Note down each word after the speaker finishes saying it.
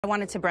I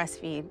wanted to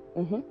breastfeed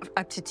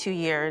up to 2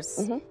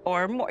 years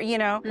or more,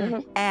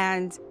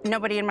 and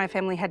nobody in my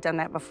family had done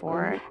that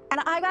before. And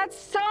I got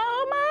so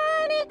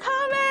many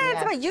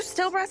comments about, you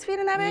still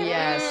breastfeeding that baby?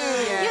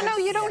 Yes.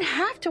 You don't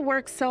have to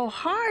work so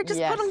hard.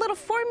 Just put a little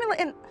formula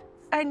in.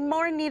 I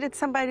more needed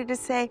somebody to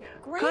say,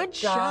 good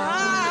job.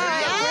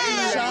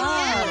 Great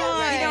job.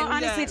 You know,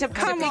 honestly, to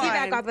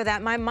piggyback on. off of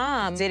that, my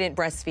mom didn't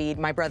breastfeed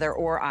my brother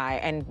or I,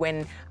 and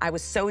when I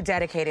was so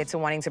dedicated to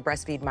wanting to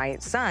breastfeed my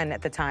son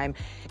at the time,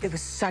 it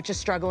was such a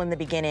struggle in the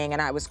beginning,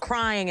 and I was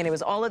crying, and it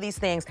was all of these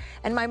things.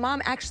 And my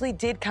mom actually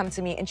did come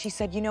to me, and she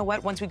said, you know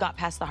what, once we got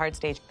past the hard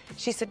stage,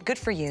 she said, good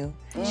for you.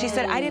 She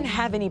said, I didn't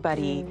have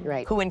anybody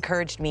who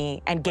encouraged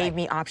me and gave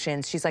me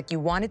options. She's like, you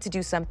wanted to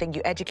do something,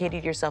 you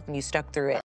educated yourself, and you stuck through it.